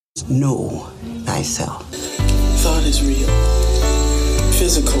Know thyself. Thought is real.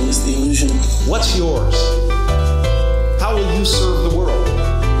 Physical is the illusion. What's yours? How will you serve the world?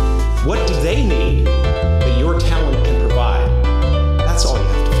 What do they need that your talent can provide? That's all you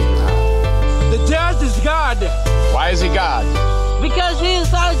have to figure out. The judge is God. Why is he God? Because he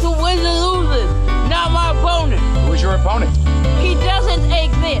decided to win or lose it, not my opponent. Who is your opponent? He doesn't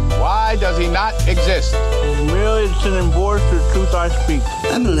exist. Why does he not exist? Merely to enforce the truth I speak.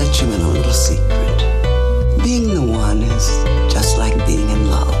 I'm gonna let you in on a little secret. Being the one is just like being in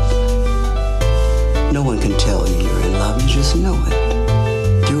love. No one can tell you you're in love, you just know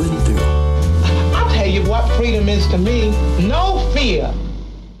it. Through and through. I'll tell you what freedom is to me. No fear.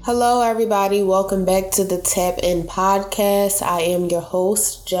 Hello, everybody. Welcome back to the Tap In Podcast. I am your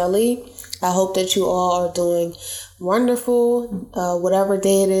host, Jelly. I hope that you all are doing wonderful, whatever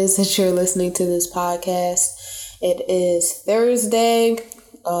day it is that you're listening to this podcast. It is Thursday.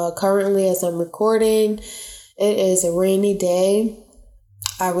 Currently, as I'm recording, it is a rainy day.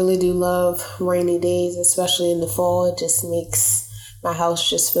 I really do love rainy days, especially in the fall. It just makes my house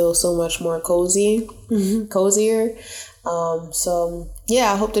just feel so much more cozier. I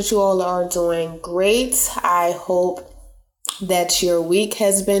hope that you all are doing great. I hope that your week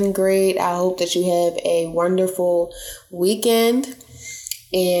has been great. I hope that you have a wonderful weekend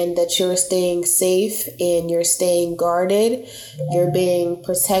and that you're staying safe and you're staying guarded. You're being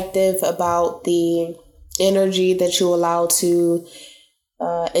protective about the energy that you allow to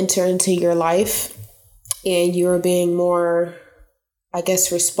enter into your life, and you're being more,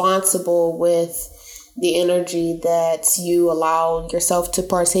 responsible with the energy that you allow yourself to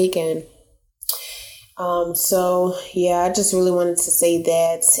partake in. I just really wanted to say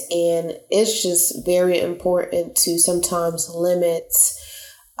that. And it's just very important to sometimes limit,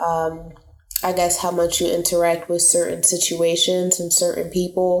 how much you interact with certain situations and certain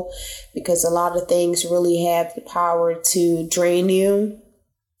people, because a lot of things really have the power to drain you.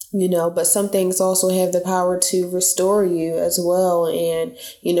 But some things also have the power to restore you as well and,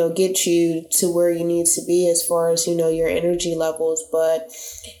 get you to where you need to be as far as, your energy levels. But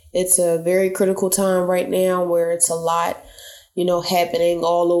it's a very critical time right now where it's a lot, happening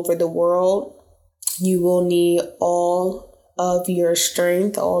all over the world. You will need all of your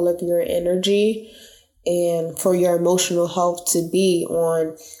strength, all of your energy, and for your emotional health to be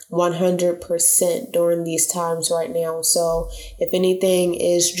on 100% during these times right now. So if anything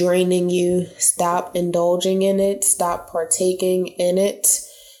is draining you, stop indulging in it, stop partaking in it.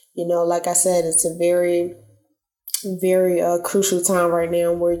 Like I said, it's a very, very crucial time right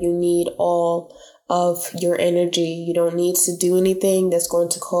now where you need all of your energy. You don't need to do anything that's going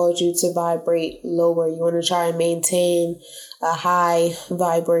to cause you to vibrate lower. You want to try and maintain a high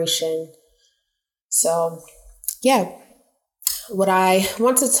vibration. So, what I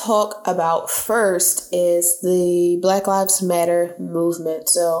want to talk about first is the Black Lives Matter movement.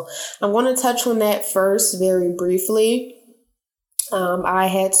 So I'm going to touch on that first very briefly. I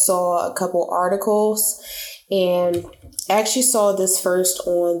had saw a couple articles and actually saw this first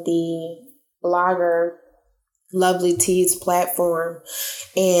on the blogger Lovely Tea's platform.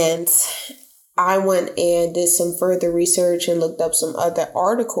 And I went and did some further research and looked up some other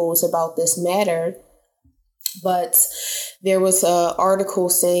articles about this matter. But there was an article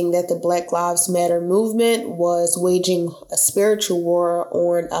saying that the Black Lives Matter movement was waging a spiritual war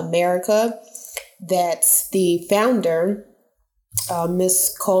on America. That's the founder,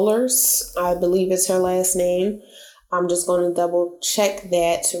 Miss Cullors, I believe is her last name. I'm just going to double check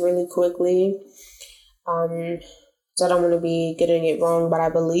that really quickly. So I don't want to be getting it wrong, but I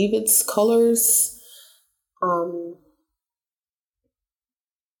believe it's Cullors.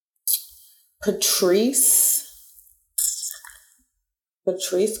 Patrisse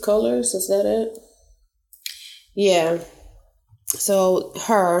Cullors, is that it? Yeah. So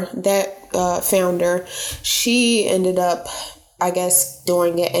that founder, she ended up,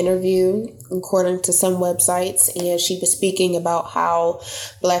 doing an interview, according to some websites, and she was speaking about how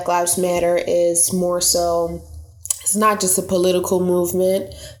Black Lives Matter is more so, it's not just a political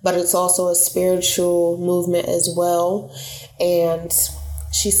movement, but it's also a spiritual movement as well. And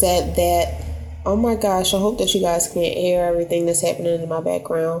she said that, oh my gosh, I hope that you guys can hear everything that's happening in my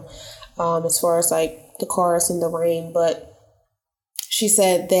background, as far as like the cars and the rain. But she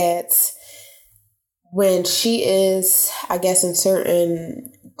said that when she is, in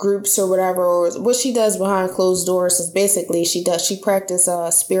certain groups or whatever, or what she does behind closed doors is basically she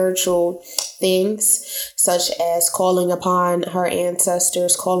practices spiritual things, such as calling upon her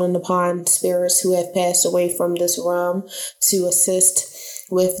ancestors, calling upon spirits who have passed away from this realm to assist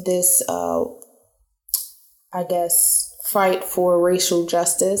with this fight for racial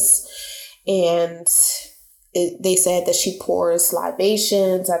justice. And they said that she pours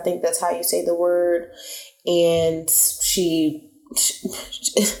libations. I think that's how you say the word. And she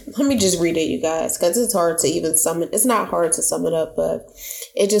let me just read it, you guys, because it's hard to even sum it. It's not hard to sum it up, but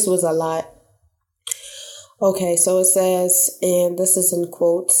it just was a lot. Okay, so it says, and this is in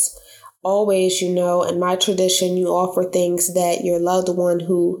quotes, "Always, in my tradition, you offer things that your loved one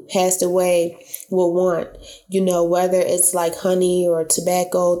who passed away will want, whether it's like honey or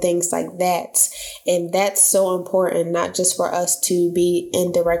tobacco, things like that." And that's so important, not just for us to be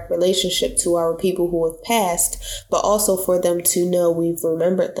in direct relationship to our people who have passed, but also for them to know we've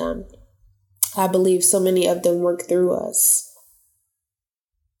remembered them. I believe so many of them work through us.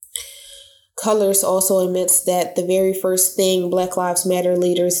 Colors also admits that the very first thing Black Lives Matter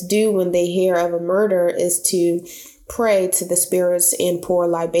leaders do when they hear of a murder is to pray to the spirits and pour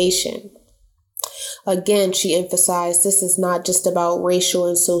libation. Again, she emphasized this is not just about racial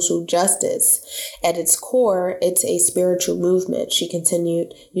and social justice. At its core, it's a spiritual movement. She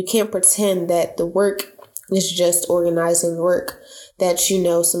continued, "You can't pretend that the work is just organizing work, that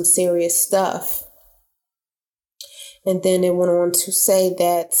some serious stuff." And then it went on to say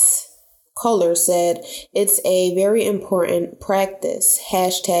that Color said, "It's a very important practice.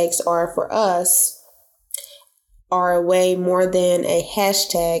 Hashtags are for us are way more than a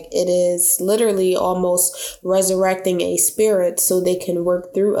hashtag. It is literally almost resurrecting a spirit so they can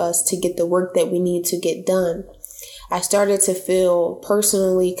work through us to get the work that we need to get done. I started to feel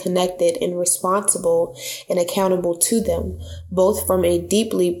personally connected and responsible and accountable to them, both from a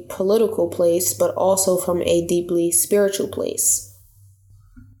deeply political place, but also from a deeply spiritual place."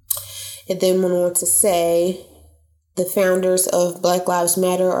 It then went on to say, "The founders of Black Lives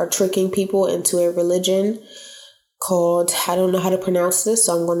Matter are tricking people into a religion called," I don't know how to pronounce this,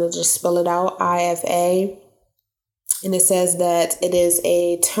 so I'm going to just spell it out, IFA. And it says that it is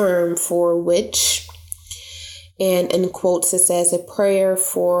a term for witch. And in quotes, it says, "A prayer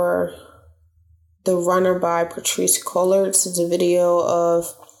for the runner" by Patrisse Cullors. It's a video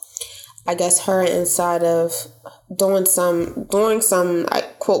of, I guess, her inside of doing some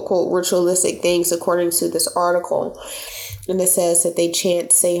quote, quote, ritualistic things according to this article. And it says that they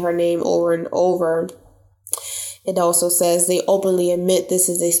chant, say her name over and over. It also says they openly admit this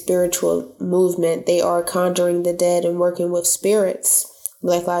is a spiritual movement. They are conjuring the dead and working with spirits.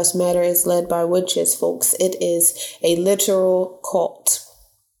 Black Lives Matter is led by witches, folks. It is a literal cult.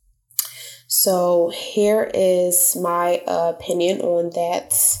 So here is my opinion on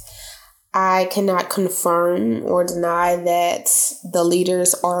that. I cannot confirm or deny that the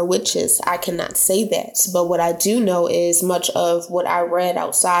leaders are witches. I cannot say that. But what I do know is much of what I read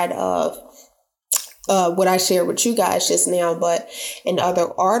outside of what I shared with you guys just now, but in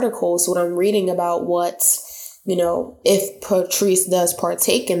other articles, what I'm reading about what, if Patrisse does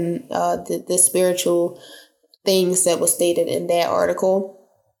partake in the spiritual things that was stated in that article,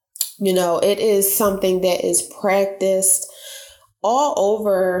 it is something that is practiced all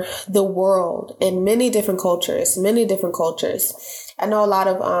over the world in many different cultures. I know a lot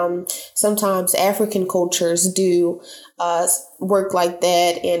of sometimes African cultures do work like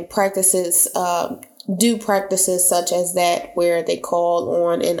that and do practices such as that where they call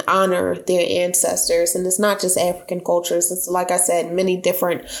on and honor their ancestors. And it's not just African cultures. It's, like I said, many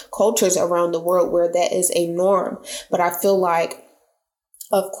different cultures around the world where that is a norm. But I feel like,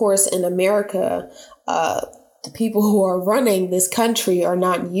 of course, in America, the people who are running this country are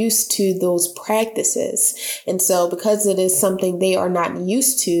not used to those practices. And so because it is something they are not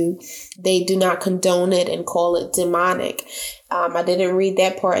used to, they do not condone it and call it demonic. I didn't read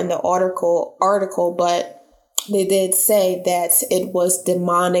that part in the article, but they did say that it was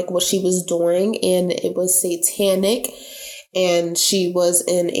demonic what she was doing, and it was satanic, and she was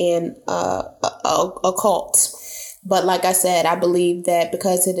in a cult. But like I said, I believe that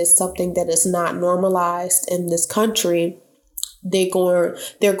because it is something that is not normalized in this country, they're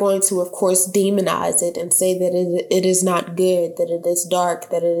going to, of course, demonize it and say that it is not good, that it is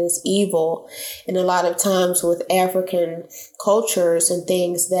dark, that it is evil. And a lot of times with African cultures and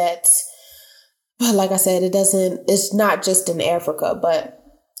things that, like I said, it's not just in Africa, but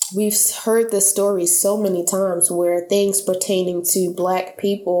we've heard this story so many times where things pertaining to Black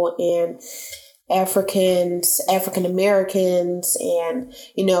people and African Americans, and,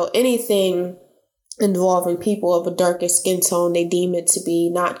 anything involving people of a darker skin tone, they deem it to be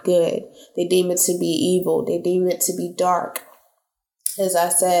not good. They deem it to be evil. They deem it to be dark, as I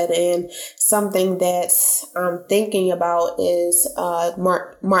said. And something that I'm thinking about is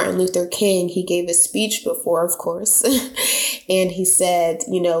Martin Luther King. He gave a speech before, of course, and he said,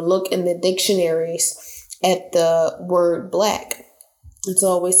 look in the dictionaries at the word black. It's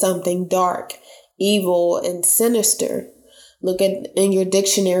always something dark, evil, and sinister. Look at in your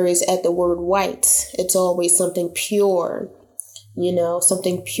dictionaries at the word white. It's always something pure,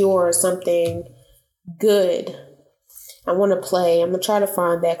 something pure, something good. I'm going to try to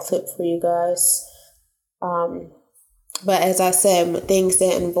find that clip for you guys. But as I said, things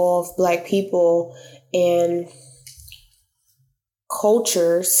that involve Black people and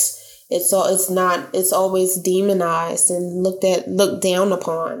cultures, it's always demonized and looked down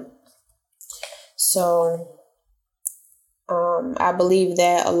upon. So I believe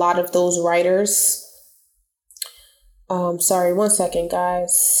that a lot of those writers, sorry, 1 second,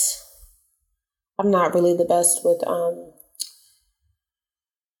 guys. I'm not really the best with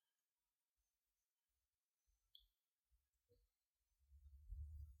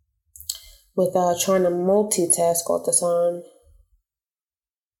trying to multitask all the time.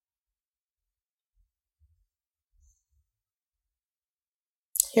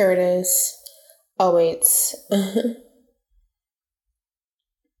 Here it is. Oh, wait.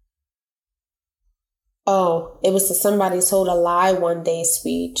 Oh, it was the Somebody Told a Lie One Day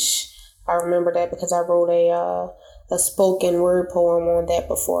speech. I remember that because I wrote a spoken word poem on that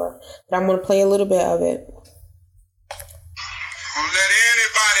before. But I'm going to play a little bit of it. Don't let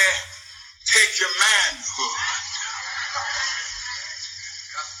anybody take your manhood.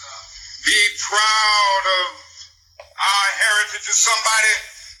 Be proud of our heritage. As somebody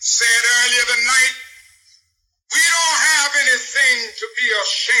said earlier tonight, we don't have anything to be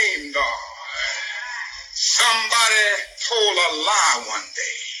ashamed of. Somebody told a lie one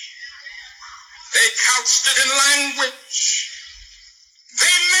day. They couched it in language. They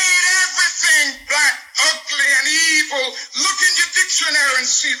made everything black, ugly, and evil. Look in your dictionary and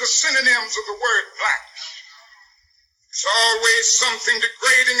see the synonyms of the word black. It's always something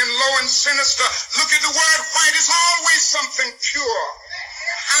degrading and low and sinister. Look at the word white. It's always something pure,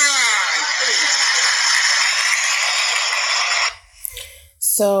 high and clean.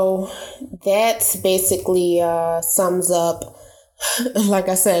 So that's basically sums up, like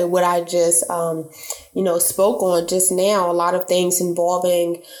I said, what I just, spoke on just now. A lot of things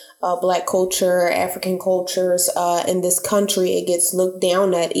involving Black culture, African cultures in this country. It gets looked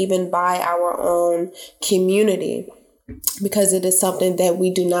down at even by our own community because it is something that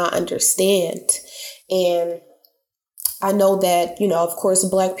we do not understand. And I know that, of course,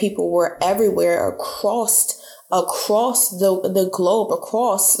 Black people were everywhere across the globe,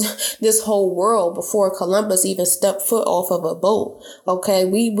 across this whole world before Columbus even stepped foot off of a boat. Okay.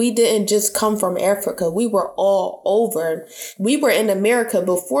 We didn't just come from Africa. We were all over. We were in America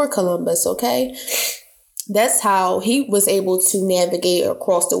before Columbus. Okay. That's how he was able to navigate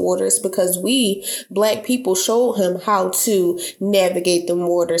across the waters, because we Black people showed him how to navigate the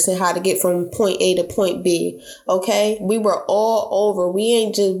waters and how to get from point A to point B. Okay. We were all over.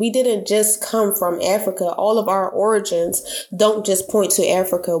 We didn't just come from Africa. All of our origins don't just point to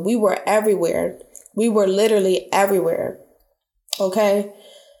Africa. We were everywhere. We were literally everywhere. Okay.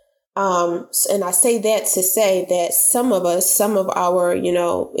 And I say that to say that some of our,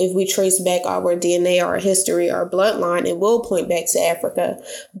 if we trace back our DNA, our history, our bloodline, it will point back to Africa.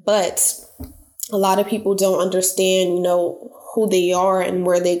 But a lot of people don't understand, who they are and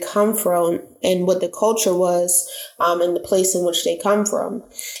where they come from and what the culture was, and the place in which they come from.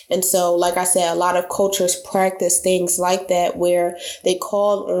 And so, like I said, a lot of cultures practice things like that where they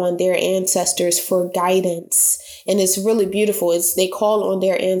call on their ancestors for guidance. And it's really beautiful. They call on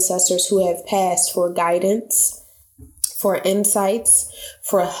their ancestors who have passed for guidance, for insights,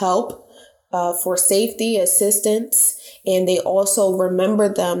 for help, for safety, assistance. And they also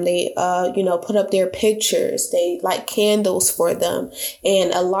remember them. They, put up their pictures. They light candles for them.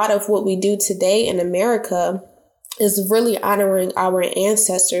 And a lot of what we do today in America is really honoring our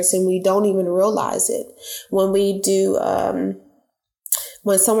ancestors, and we don't even realize it. When we do,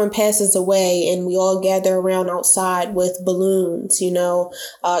 when someone passes away and we all gather around outside with balloons,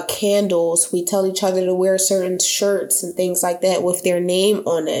 candles, we tell each other to wear certain shirts and things like that with their name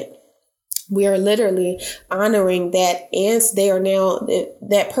on it. We are literally honoring that, and they are now,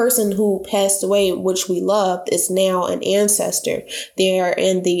 that person who passed away, which we loved, is now an ancestor. They are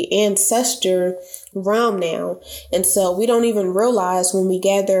in the ancestor realm now. And so we don't even realize when we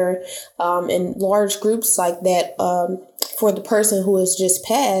gather in large groups like that for the person who has just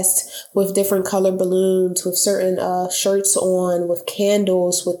passed, with different color balloons, with certain shirts on, with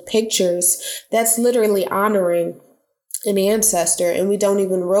candles, with pictures. That's literally honoring an ancestor, and we don't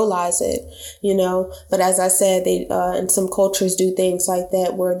even realize it, But as I said, they in some cultures do things like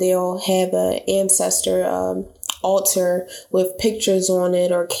that where they'll have an ancestor altar with pictures on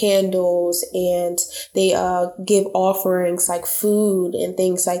it or candles, and they give offerings like food and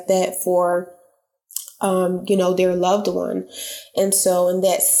things like that for their loved one. And so in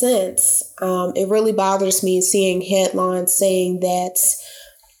that sense, it really bothers me seeing headlines saying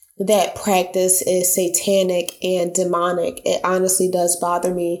that practice is satanic and demonic. It honestly does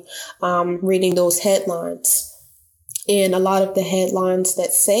bother me reading those headlines. And a lot of the headlines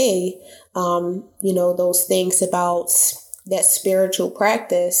that say, those things about that spiritual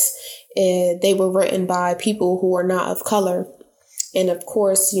practice, they were written by people who are not of color. And of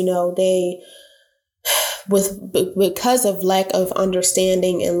course, because of lack of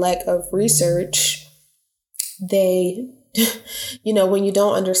understanding and lack of research, they, when you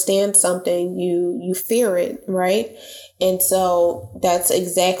don't understand something, you fear it, right? And so that's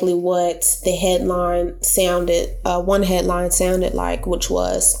exactly what the headline sounded, one headline sounded like, which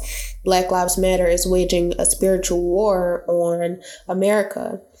was Black Lives Matter is waging a spiritual war on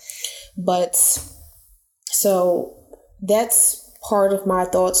America. But so that's part of my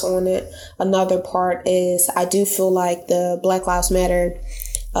thoughts on it. Another part is I do feel like the Black Lives Matter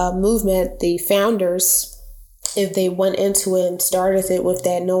movement, the founders, if they went into it and started it with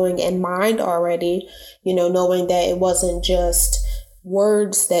that knowing in mind already, knowing that it wasn't just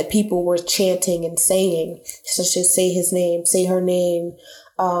words that people were chanting and saying, such as say his name, say her name.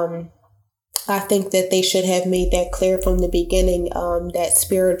 I think that they should have made that clear from the beginning, that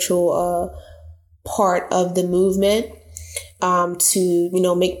spiritual part of the movement,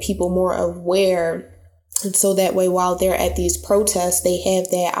 to, make people more aware. And so that way, while they're at these protests, they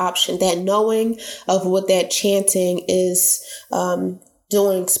have that option, that knowing of what that chanting is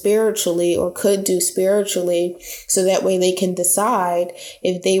doing spiritually or could do spiritually. So that way they can decide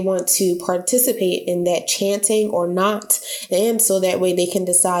if they want to participate in that chanting or not. And so that way they can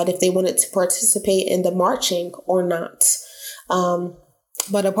decide if they wanted to participate in the marching or not.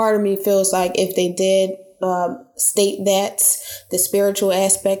 But a part of me feels like if they did state that the spiritual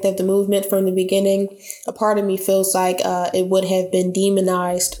aspect of the movement from the beginning, a part of me feels like it would have been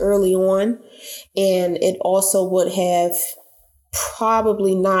demonized early on, and it also would have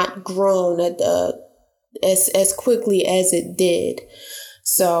probably not grown at as quickly as it did.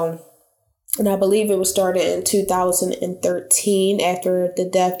 So, and I believe it was started in 2013 after the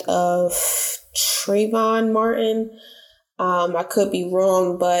death of Trayvon Martin. I could be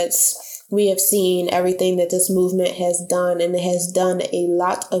wrong, but we have seen everything that this movement has done, and it has done a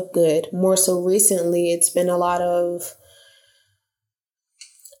lot of good. More so recently, it's been a lot of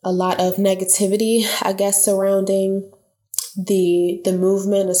negativity, I guess, surrounding the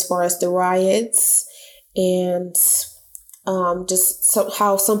movement as far as the riots and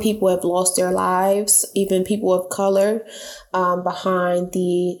how some people have lost their lives, even people of color, behind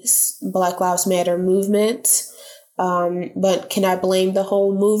the Black Lives Matter movement. But can I blame the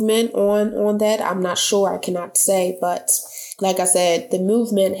whole movement on that? I'm not sure. I cannot say. But like I said, the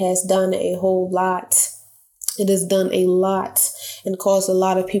movement has done a whole lot. It has done a lot and caused a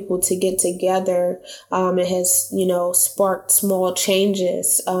lot of people to get together. It has, sparked small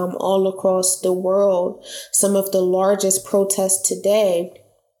changes all across the world. Some of the largest protests today,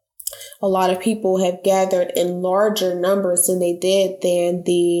 a lot of people have gathered in larger numbers than they did than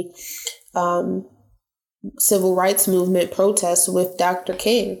the civil rights movement protests with Dr.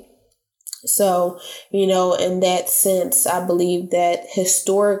 King. So, in that sense, I believe that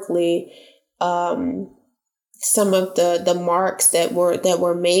historically, some of the marks that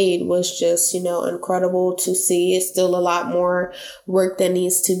were made was just, incredible to see. It's still a lot more work that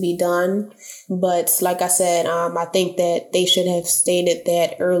needs to be done. But like I said, I think that they should have stated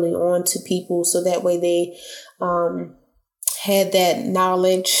that early on to people, so that way they, had that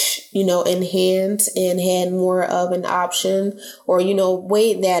knowledge, in hand and had more of an option, or,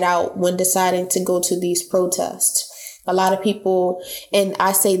 weighed that out when deciding to go to these protests. A lot of people, and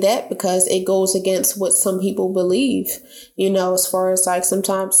I say that because it goes against what some people believe, as far as like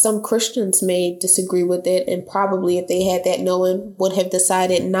sometimes some Christians may disagree with it, and probably if they had that knowing would have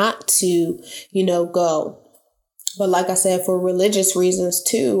decided not to, go. But like I said, for religious reasons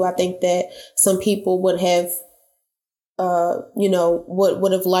too, I think that some people would have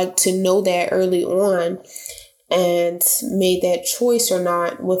would have liked to know that early on and made that choice or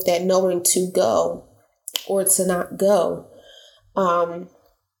not with that knowing to go or to not go.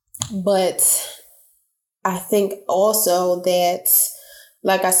 But I think also that,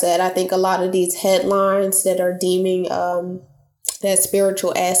 like I said, I think a lot of these headlines that are deeming that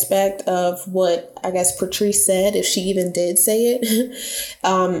spiritual aspect of what I guess Patrice said, if she even did say it,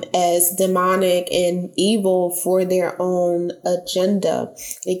 as demonic and evil for their own agenda.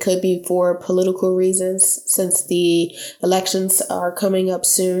 It could be for political reasons since the elections are coming up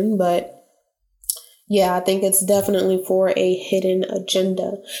soon, but yeah, I think it's definitely for a hidden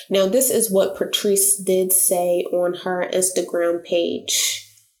agenda. Now, this is what Patrice did say on her Instagram page.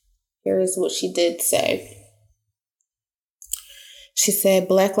 Here is what she did say. She said,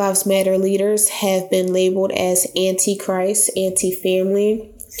 Black Lives Matter leaders have been labeled as anti-Christ,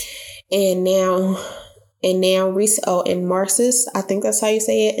 anti-family, and Marxist. I think that's how you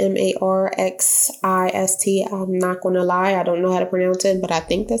say it, Marxist. I'm not going to lie. I don't know how to pronounce it, but I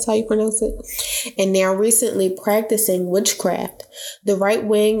think that's how you pronounce it. And now recently practicing witchcraft. The right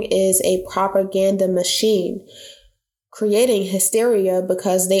wing is a propaganda machine, creating hysteria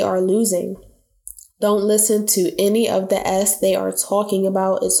because they are losing. Don't listen to any of the S they are talking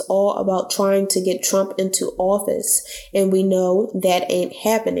about. It's all about trying to get Trump into office, and we know that ain't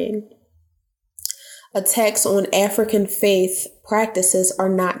happening. Attacks on African faith practices are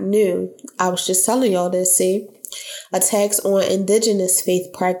not new. I was just telling y'all this, see? Attacks on indigenous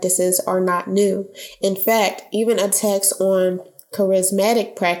faith practices are not new. In fact, even attacks on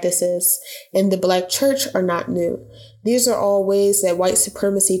charismatic practices in the Black church are not new. These are all ways that white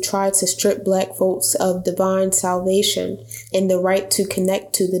supremacy tried to strip Black folks of divine salvation and the right to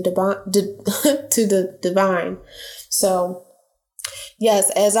connect to the divine. So, yes,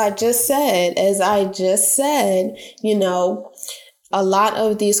 as I just said, you know, a lot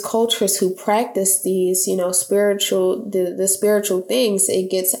of these cultures who practice these, you know, the spiritual things, it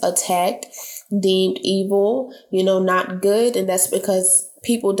gets attacked, deemed evil, you know, not good. And that's because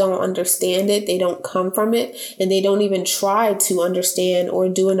people don't understand it. They don't come from it, and they don't even try to understand or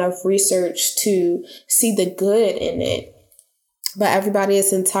do enough research to see the good in it. But everybody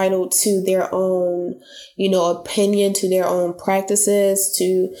is entitled to their own, you know, opinion, to their own practices,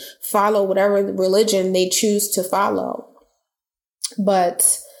 to follow whatever religion they choose to follow.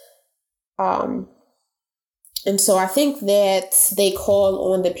 But, and so I think that they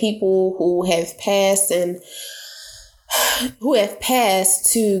call on the people who have passed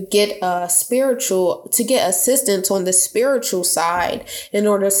to get assistance on the spiritual side in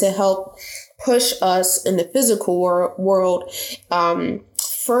order to help push us in the physical world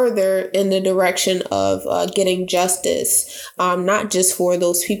further in the direction of getting justice, not just for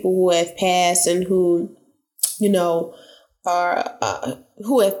those people who have passed and who, you know,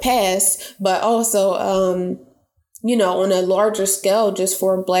 who have passed, but also, you know, on a larger scale, just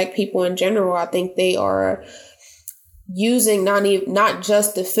for Black people in general. I think they are using not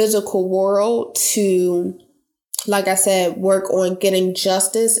just the physical world to, like I said, work on getting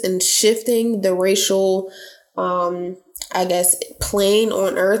justice and shifting the racial, I guess, plane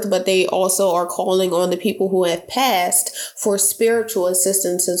on earth, but they also are calling on the people who have passed for spiritual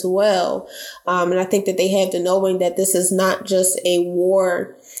assistance as well. And I think that they have the knowing that this is not just a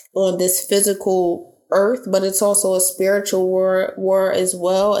war on this physical earth, but it's also a spiritual war as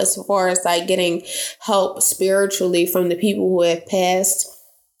well, as far as like getting help spiritually from the people who have passed.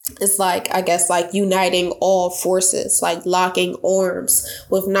 It's like, I guess, like uniting all forces, like locking arms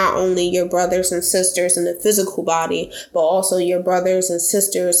with not only your brothers and sisters in the physical body, but also your brothers and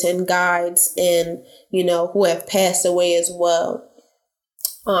sisters and guides and, you know, who have passed away as well.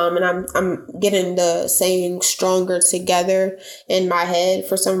 And I'm getting the saying stronger together in my head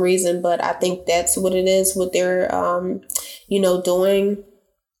for some reason, but I think that's what it is, what they're, you know, doing.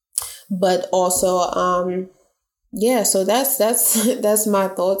 But also, yeah, so that's my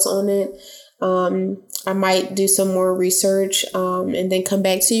thoughts on it. I might do some more research, and then come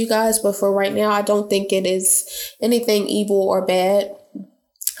back to you guys. But for right now, I don't think it is anything evil or bad.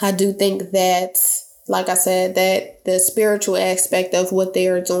 I do think that, like I said, that the spiritual aspect of what they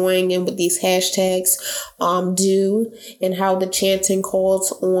are doing and what these hashtags do, and how the chanting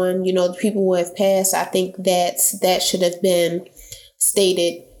calls on, you know, the people who have passed, I think that should have been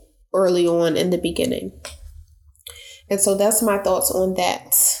stated early on in the beginning. And so that's my thoughts on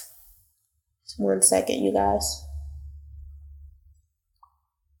that. Just 1 second, you guys.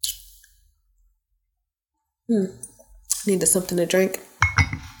 Needed something to drink.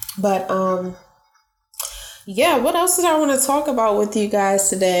 But yeah, what else did I want to talk about with you guys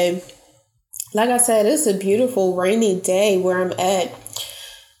today? Like I said, it's a beautiful rainy day where I'm at.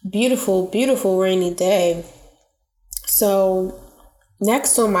 Beautiful, beautiful rainy day. So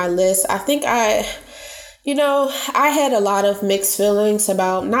next on my list, I think I had a lot of mixed feelings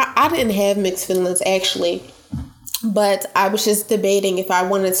I didn't have mixed feelings actually, but I was just debating if I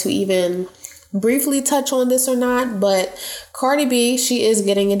wanted to even briefly touch on this or not. But Cardi B, she is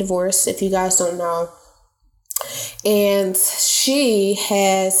getting a divorce, if you guys don't know. And she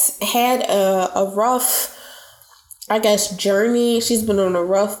has had a rough, I guess, journey. She's been on a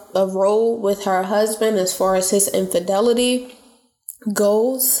road with her husband as far as his infidelity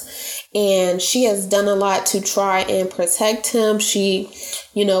goes. And she has done a lot to try and protect him. She,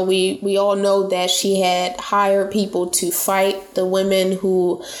 you know, we all know that she had hired people to fight the women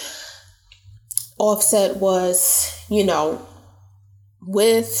who Offset was, you know,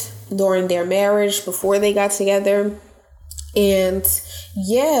 with during their marriage before they got together. And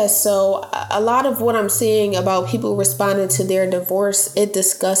yeah, so a lot of what I'm seeing about people responding to their divorce, it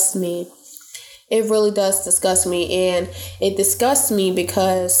disgusts me. It really does disgust me. And it disgusts me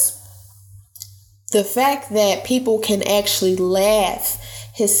because the fact that people can actually laugh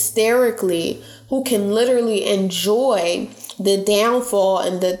hysterically, who can literally enjoy the downfall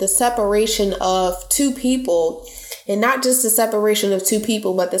and the separation of two people, and not just the separation of two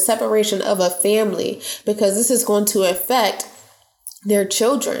people, but the separation of a family, because this is going to affect their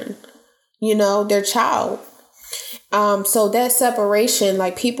children, you know, their child. So that separation,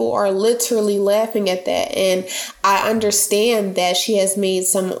 like, people are literally laughing at that. And I understand that she has made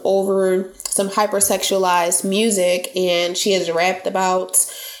some hypersexualized music, and she has rapped about,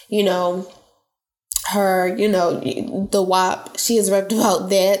 you know, her, you know, the WAP. She has rapped about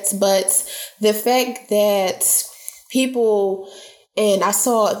that. But the fact that people, and I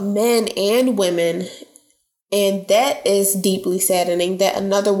saw men and women, and that is deeply saddening, that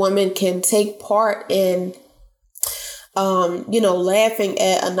another woman can take part in, you know, laughing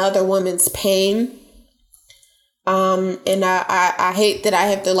at another woman's pain. And I hate that I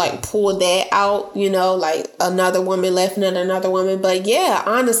have to like pull that out, you know, like another woman laughing at another woman. But yeah,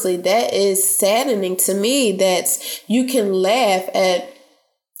 honestly, that is saddening to me, that you can laugh at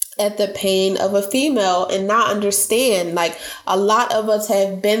the pain of a female and not understand. Like, a lot of us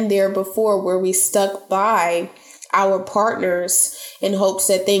have been there before, where we stuck by our partners in hopes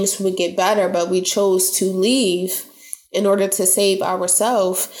that things would get better, but we chose to leave in order to save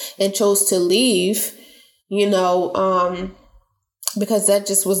ourselves, and chose to leave, you know, because that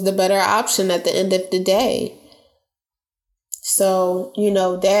just was the better option at the end of the day. So, you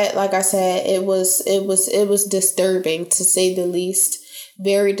know, that, like I said, it was disturbing, to say the least.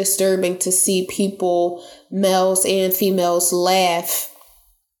 Very disturbing to see people, males and females, laugh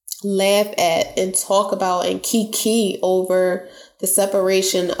at and talk about and kiki over the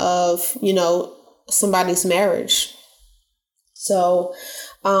separation of, you know, somebody's marriage. So,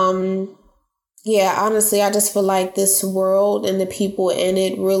 yeah, honestly, I just feel like this world and the people in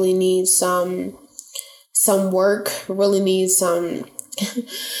it really needs some work, really needs some,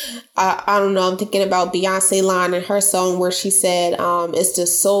 I don't know, I'm thinking about Beyonce line in her song where she said, it's the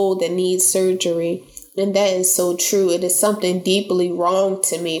soul that needs surgery. And that is so true. It is something deeply wrong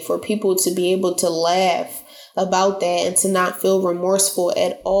to me for people to be able to laugh about that and to not feel remorseful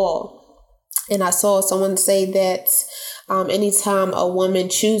at all. And I saw someone say that anytime a woman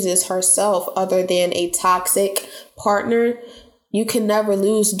chooses herself other than a toxic partner, you can never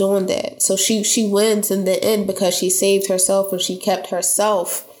lose doing that. So she wins in the end because she saved herself and she kept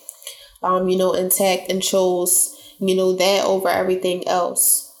herself, you know, intact, and chose, you know, that over everything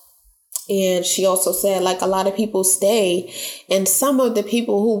else. And she also said, like, a lot of people stay, and some of the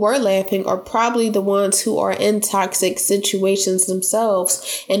people who were laughing are probably the ones who are in toxic situations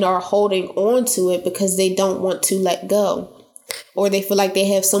themselves and are holding on to it because they don't want to let go, or they feel like they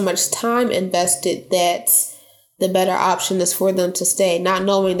have so much time invested that the better option is for them to stay, not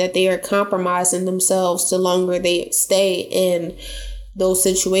knowing that they are compromising themselves the longer they stay in those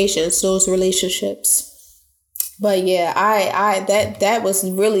situations, those relationships. But yeah, that was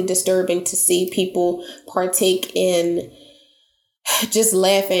really disturbing to see people partake in just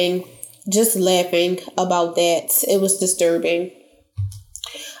laughing about that. It was disturbing.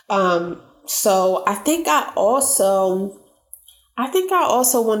 So I think I also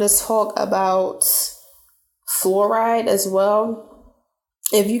want to talk about fluoride as well.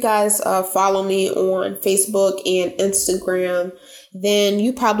 If you guys follow me on Facebook and Instagram, then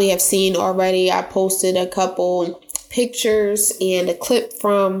you probably have seen already, I posted a couple pictures and a clip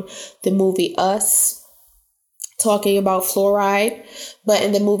from the movie Us talking about fluoride. But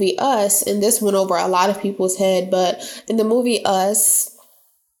in the movie Us, and this went over a lot of people's head, but in the movie Us,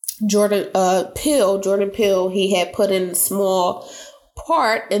 Jordan Peele, he had put in a small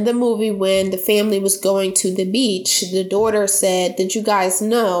part in the movie when the family was going to the beach. The daughter said, "Did you guys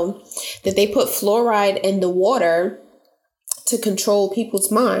know that they put fluoride in the water to control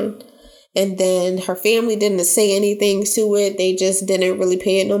people's mind?" And then her family didn't say anything to it. They just didn't really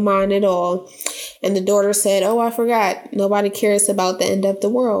pay it no mind at all. And the daughter said, "Oh, I forgot. Nobody cares about the end of the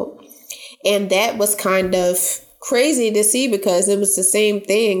world." And that was kind of crazy to see because it was the same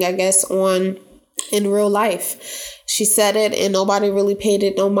thing, I guess, in real life. She said it and nobody really paid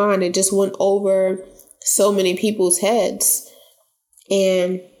it no mind. It just went over so many people's heads.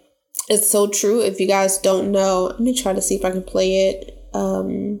 And it's so true. If you guys don't know, let me try to see if I can play it.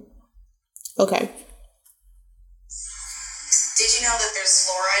 Okay. Did you know that there's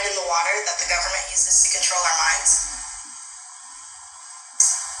fluoride in the water that the government uses to control our minds?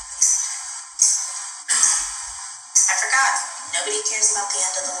 I forgot. Nobody cares about the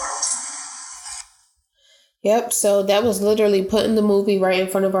end of the world. Yep, so that was literally put in the movie right in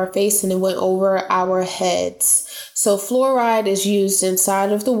front of our face and it went over our heads. So fluoride is used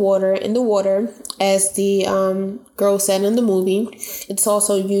inside of the water, as the girl said in the movie. It's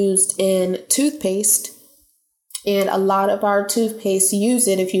also used in toothpaste. And a lot of our toothpaste use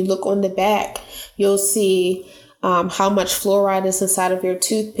it. If you look on the back, you'll see how much fluoride is inside of your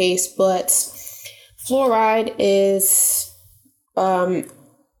toothpaste. But fluoride is,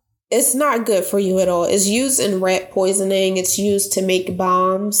 it's not good for you at all. It's used in rat poisoning. It's used to make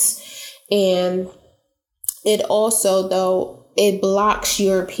bombs. And it also, though, it blocks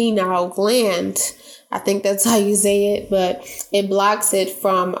your pineal gland. I think that's how you say it. But it blocks it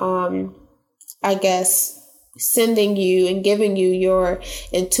from, I guess, sending you and giving you your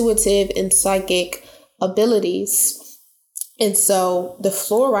intuitive and psychic abilities. And so the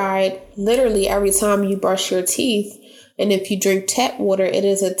fluoride, literally every time you brush your teeth, and if you drink tap water, it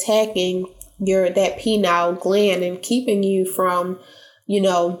is attacking that pineal gland and keeping you from,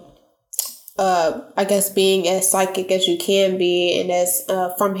 I guess being as psychic as you can be, and as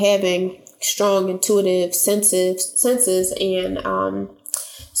from having strong intuitive senses and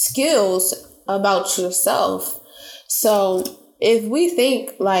skills about yourself. So if we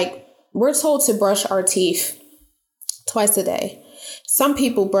think, like, we're told to brush our teeth twice a day. Some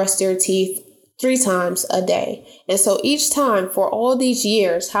people brush their teeth 3 times a day. And so each time for all these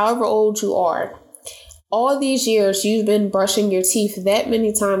years, however old you are, all these years you've been brushing your teeth that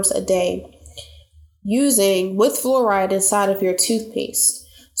many times a day with fluoride inside of your toothpaste.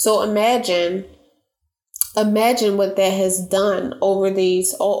 So imagine what that has done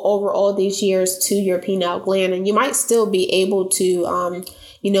over all these years to your pineal gland. And you might still be able to,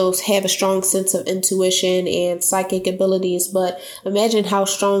 have a strong sense of intuition and psychic abilities. But imagine how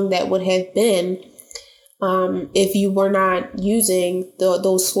strong that would have been if you were not using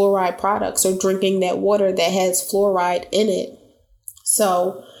those fluoride products or drinking that water that has fluoride in it.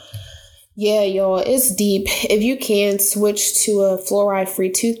 So, yeah, y'all, it's deep. If you can switch to a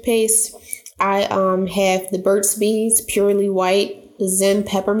fluoride-free toothpaste, I have the Burt's Bees Purely White Zen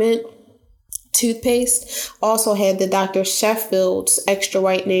Peppermint toothpaste. Also have the Dr. Sheffield's Extra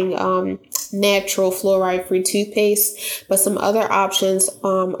Whitening Natural Fluoride-Free toothpaste. But some other options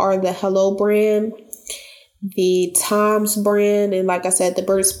are the Hello brand, the Tom's brand, and like I said, the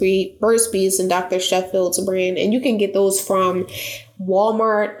Burt's Bees and Dr. Sheffield's brand. And you can get those from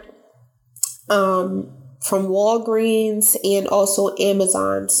Walmart, from Walgreens, and also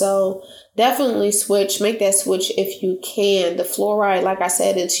Amazon. So definitely make that switch if you can. The fluoride, like I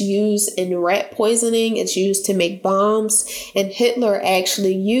said, it's used in rat poisoning. It's used to make bombs. And Hitler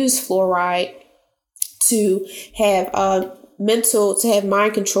actually used fluoride to have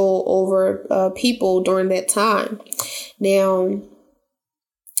mind control over people during that time. Now,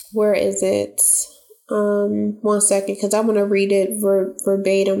 where is it? 1 second, because I'm going to read it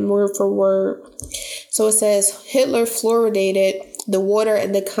verbatim, word for word. So it says, Hitler fluoridated the water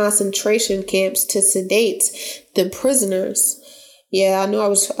in the concentration camps to sedate the prisoners. Yeah, I know I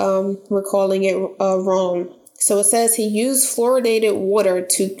was recalling it wrong. So it says he used fluoridated water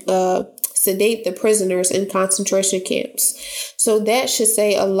to sedate the prisoners in concentration camps. So that should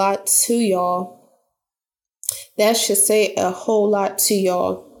say a lot to y'all. That should say a whole lot to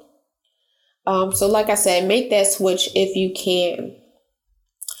y'all. So like I said, make that switch if you can.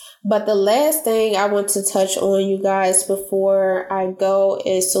 But the last thing I want to touch on, you guys, before I go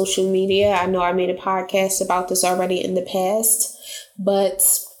is social media. I know I made a podcast about this already in the past, but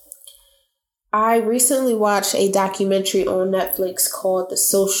I recently watched a documentary on Netflix called The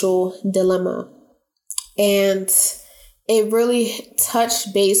Social Dilemma. And it really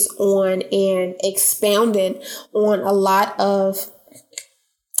touched base on and expounded on a lot of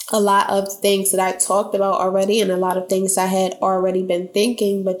things that I talked about already, and a lot of things I had already been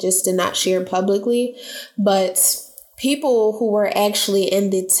thinking, but just did not share publicly. But people who were actually in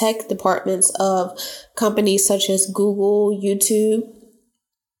the tech departments of companies such as Google, YouTube,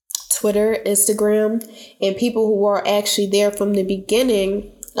 Twitter, Instagram, and people who were actually there from the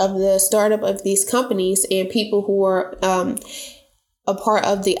beginning of the startup of these companies, and people who are a part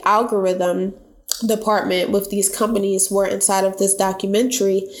of the algorithm department with these companies were inside of this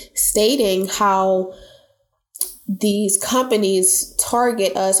documentary, stating how these companies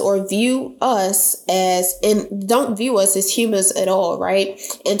target us or view us as, and don't view us as humans at all, right?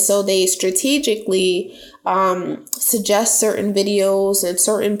 And so they strategically suggest certain videos and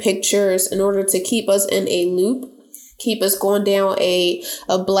certain pictures in order to keep us in a loop, keep us going down a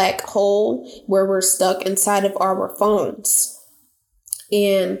black hole where we're stuck inside of our phones.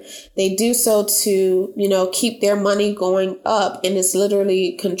 And they do so to, keep their money going up, and it's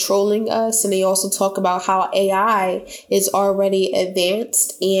literally controlling us. And they also talk about how AI is already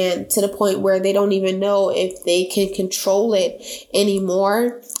advanced, and to the point where they don't even know if they can control it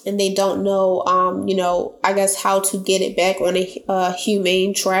anymore. And they don't know, I guess how to get it back on a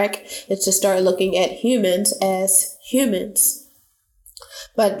humane track. It's to start looking at humans as humans.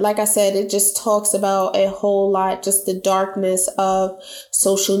 But like I said, it just talks about a whole lot, just the darkness of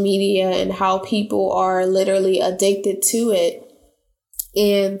social media and how people are literally addicted to it.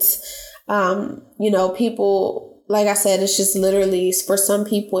 And, people, like I said, it's just literally, for some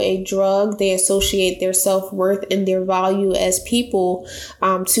people, a drug. They associate their self-worth and their value as people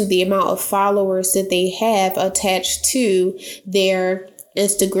to the amount of followers that they have attached to their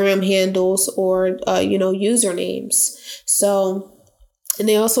Instagram handles or, usernames. So, and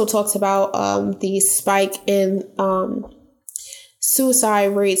they also talked about the spike in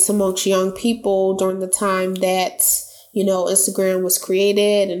suicide rates amongst young people during the time that, Instagram was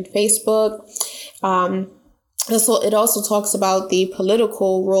created and Facebook. It also talks about the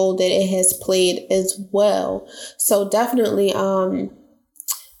political role that it has played as well. So definitely, and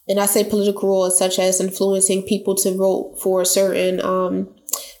I say political role such as influencing people to vote for certain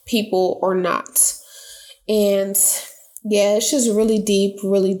people or not. And yeah, it's just really deep,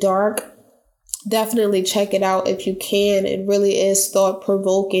 really dark. Definitely check it out if you can. It really is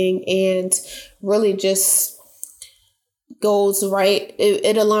thought-provoking and really just goes right.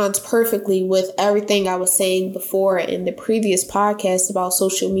 It aligns perfectly with everything I was saying before in the previous podcast about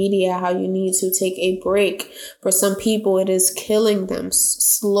social media, how you need to take a break. For some people, it is killing them,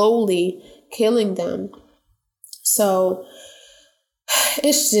 slowly killing them. So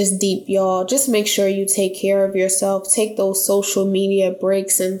it's just deep, y'all. Just make sure you take care of yourself. Take those social media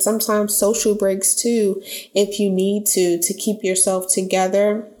breaks, and sometimes social breaks too, if you need to keep yourself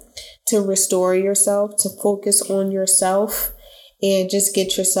together, to restore yourself, to focus on yourself, and just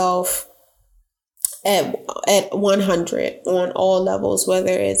get yourself at 100 on all levels,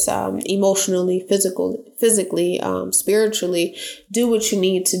 whether it's emotionally, physically, spiritually. Do what you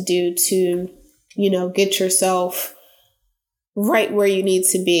need to do to, get yourself right where you need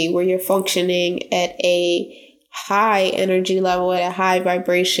to be, where you're functioning at a high energy level, at a high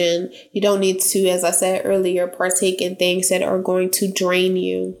vibration. You don't need to, as I said earlier, partake in things that are going to drain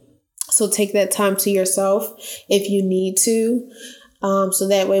you. So take that time to yourself if you need to. So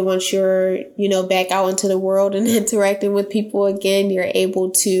that way, once you're, back out into the world and interacting with people again, you're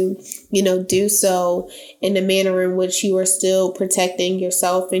able to, do so in a manner in which you are still protecting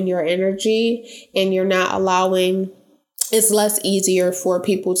yourself and your energy, and you're not allowing. It's less easier for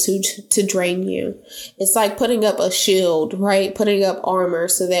people to drain you. It's like putting up a shield, right? Putting up armor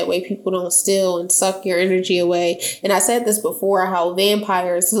so that way people don't steal and suck your energy away. And I said this before, how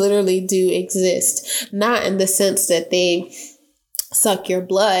vampires literally do exist. Not in the sense that they suck your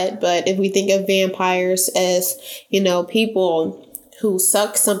blood, but if we think of vampires as, people who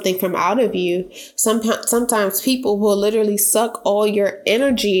suck something from out of you, sometimes people will literally suck all your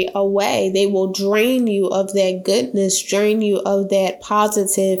energy away. They will drain you of that goodness, drain you of that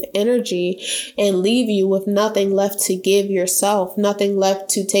positive energy, and leave you with nothing left to give yourself, nothing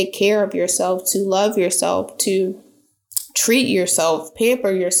left to take care of yourself, to love yourself, to treat yourself,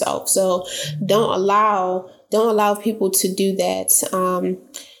 pamper yourself. So don't allow people to do that.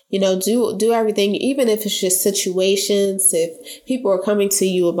 Do everything, even if it's just situations, if people are coming to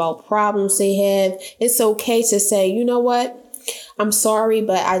you about problems they have, it's okay to say, you know what? I'm sorry,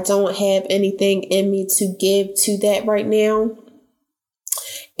 but I don't have anything in me to give to that right now.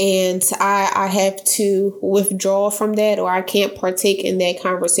 And I have to withdraw from that, or I can't partake in that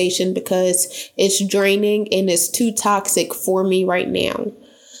conversation because it's draining and it's too toxic for me right now.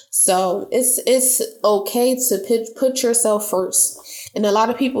 So it's okay to put yourself first. And a lot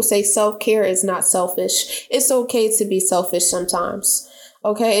of people say self-care is not selfish. It's okay to be selfish sometimes.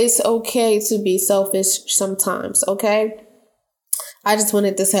 Okay, it's okay to be selfish sometimes. Okay. I just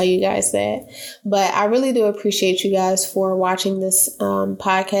wanted to tell you guys that. But I really do appreciate you guys for watching this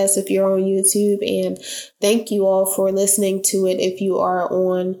podcast if you're on YouTube. And thank you all for listening to it if you are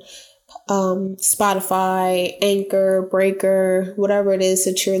on Spotify, Anchor, Breaker, whatever it is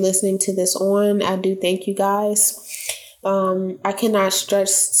that you're listening to this on. I do thank you guys. I cannot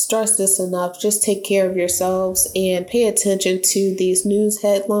stress this enough. Just take care of yourselves and pay attention to these news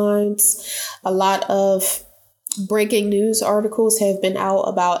headlines. A lot of breaking news articles have been out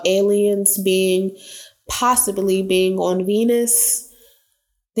about aliens possibly being on Venus.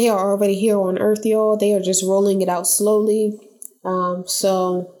 They are already here on Earth, y'all. They are just rolling it out slowly.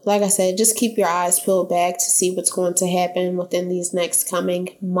 So like I said, just keep your eyes peeled back to see what's going to happen within these next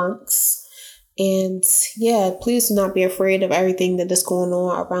coming months. And yeah, please do not be afraid of everything that is going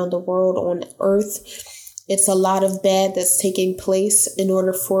on around the world on Earth. It's a lot of bad that's taking place in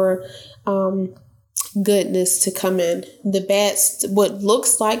order for goodness to come in. What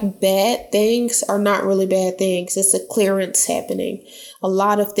looks like bad things are not really bad things. It's a clearance happening. A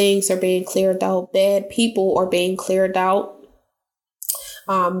lot of things are being cleared out. Bad people are being cleared out.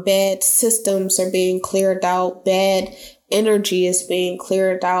 Bad systems are being cleared out. Bad energy is being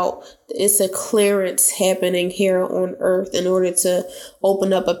cleared out. It's a clearance happening here on Earth in order to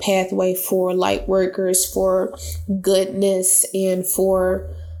open up a pathway for light workers, for goodness, and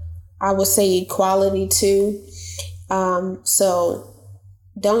for, I would say, equality too. So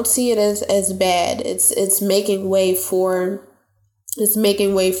don't see it as bad. It's making way for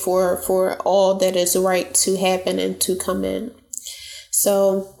all that is right to happen and to come in.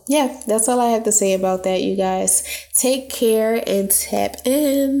 So yeah, that's all I have to say about that, you guys. Take care and tap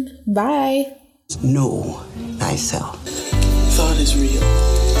in. Bye. Know thyself. Thought is real.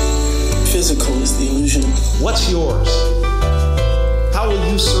 Physical is the illusion. What's yours? How will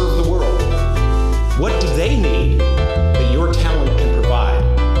you serve the world? What do they need that your talent can provide?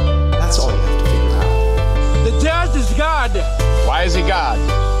 That's all you have to figure out. The judge is God. Why is he God?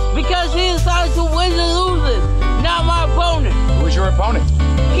 Because he decided to win and lose it, not my opponent. Who is your opponent?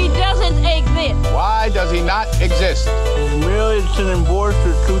 He doesn't exist. Why does he not exist? Merely to enforce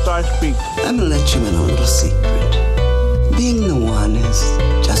the truth I speak. I'm gonna let you in on a little secret.